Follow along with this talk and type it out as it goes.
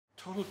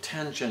Total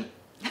tangent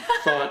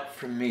thought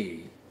for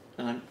me,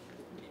 and I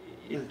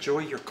enjoy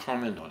your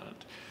comment on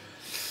it.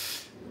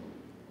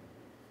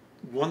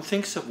 One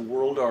thinks of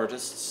world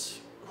artists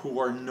who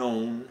are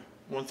known,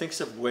 one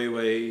thinks of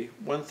Weiwei,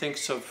 one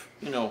thinks of,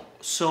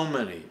 so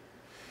many.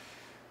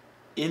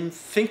 In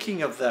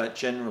thinking of that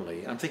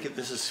generally, I'm thinking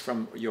this is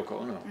from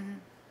Yoko Ono,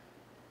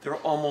 there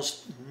are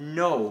almost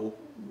no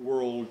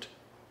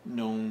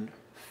world-known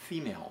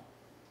female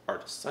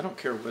artists. I don't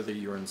care whether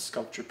you're in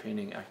sculpture,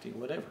 painting, acting,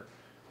 whatever.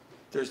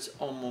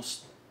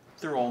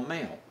 They're all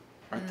male,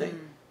 aren't they?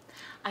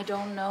 I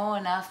don't know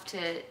enough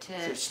to...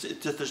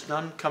 There's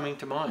none coming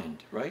to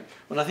mind, right?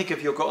 When I think of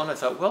Yoko Ono, I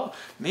thought, well,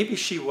 maybe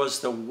she was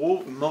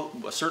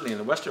certainly in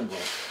the Western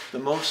world,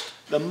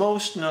 the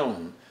most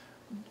known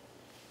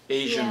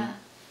Asian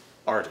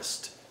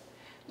artist.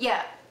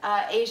 Yeah,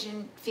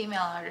 Asian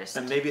female artist.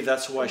 And maybe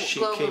that's why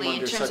she came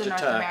under such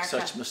attack,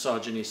 such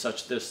misogyny,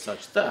 such this,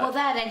 such that. Well,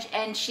 that,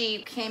 and she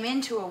came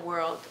into a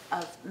world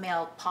of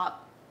male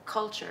pop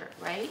culture,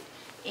 right?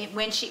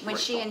 When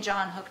she and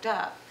John hooked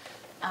up,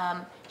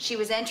 she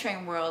was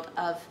entering a world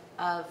of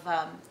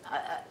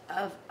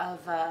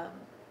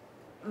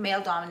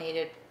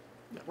male-dominated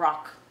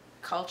rock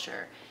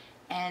culture,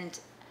 and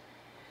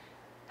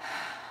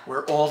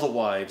where all the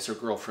wives or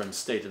girlfriends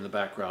stayed in the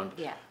background.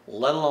 Yeah.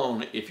 Let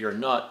alone if you're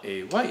not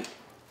a white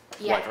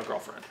wife or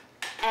girlfriend.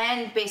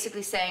 And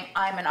basically saying,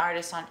 I'm an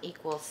artist on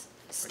equal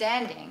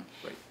standing,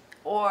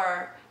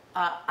 or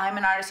I'm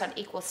an artist on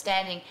equal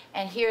standing,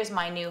 and here's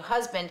my new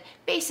husband,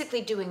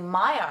 basically doing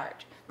my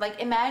art. Like,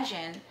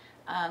 imagine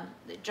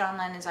John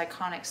Lennon's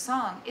iconic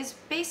song is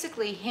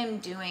basically him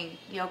doing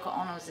Yoko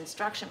Ono's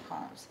instruction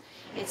poems.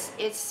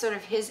 It's sort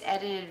of his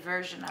edited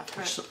version of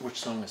her. Which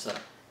song is that?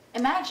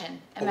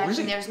 Imagine,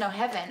 really? There's no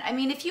heaven. I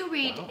mean, if you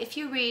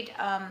read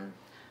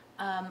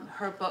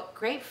her book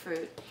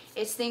Grapefruit,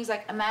 it's things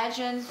like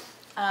imagine.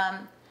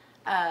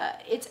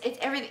 It's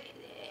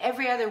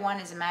every other one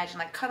is imagine,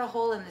 like cut a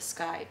hole in the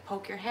sky,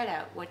 poke your head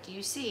out. What do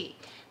you see?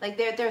 Like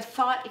they're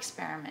thought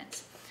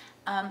experiments,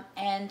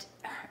 and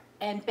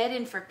Bed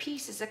In for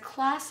Peace is a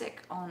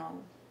classic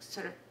Ono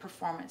sort of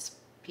performance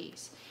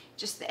piece.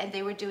 And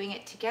they were doing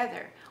it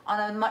together on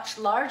a much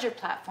larger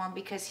platform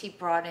because he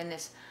brought in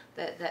this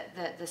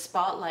the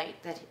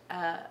spotlight that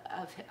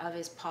of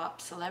his pop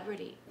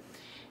celebrity,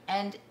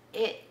 and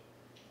it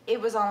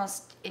was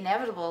almost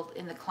inevitable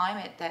in the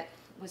climate that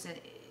was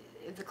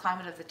the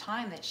climate of the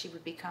time that she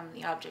would become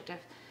the object of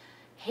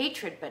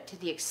hatred, but to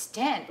the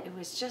extent it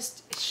was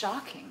just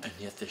shocking. And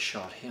yet they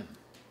shot him.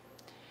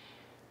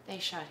 They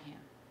shot him.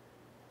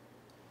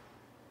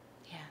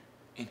 Yeah.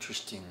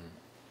 Interesting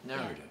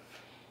narrative.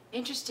 Yeah.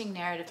 Interesting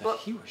narrative. That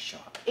he was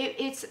shot.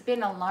 It's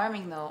been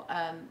alarming though.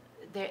 I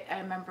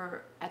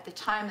remember at the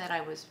time that I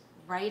was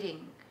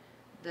writing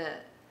the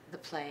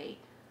play,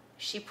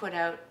 she put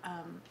out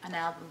an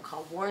album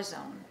called War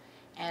Zone,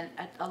 and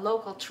a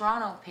local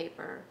Toronto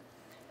paper,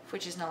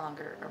 which is no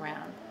longer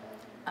around,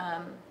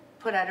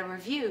 put out a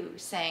review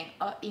saying,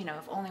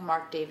 if only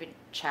Mark David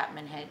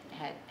Chapman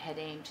had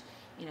aimed,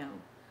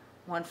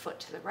 1 foot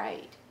to the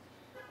right,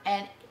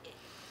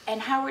 and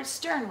Howard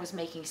Stern was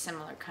making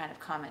similar kind of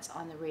comments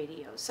on the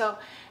radio. So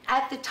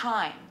at the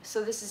time,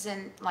 so this is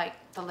in like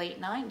the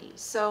late 90s.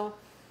 So,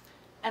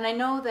 and I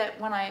know that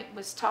when I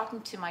was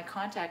talking to my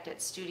contact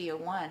at Studio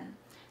One,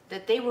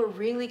 that they were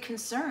really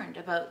concerned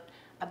about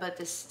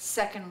this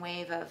second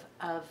wave of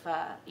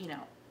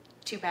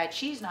too bad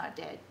she's not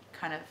dead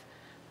kind of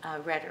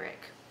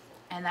rhetoric.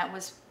 And that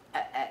was,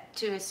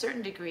 to a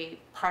certain degree,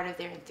 part of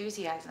their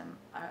enthusiasm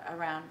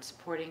around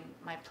supporting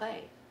my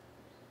play.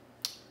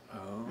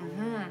 Oh.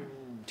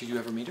 Did you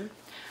ever meet her?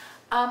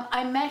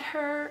 I met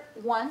her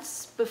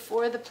once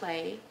before the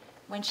play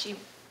when she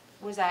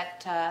was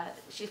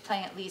she was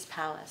playing at Lee's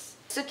Palace.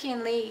 Sookie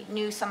and Lee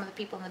knew some of the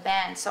people in the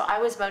band, so I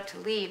was about to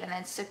leave, and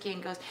then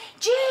Sookie goes,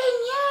 Jean,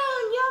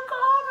 Yoon, Yoko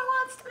Ono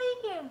wants to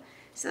meet you.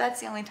 So that's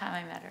the only time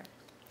I met her.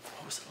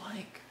 What was it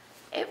like?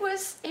 It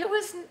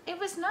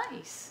was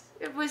nice.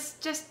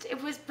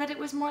 But it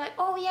was more like,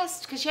 oh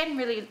yes, because she hadn't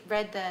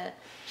read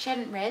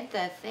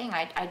the thing.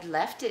 I'd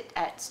left it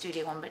at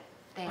Studio One, but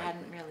they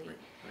hadn't really. Right.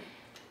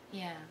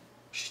 Yeah.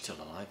 She's still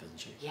alive, isn't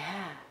she?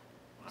 Yeah.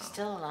 Wow.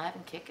 Still alive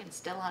and kicking.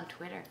 Still on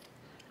Twitter.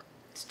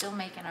 Still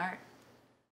making art.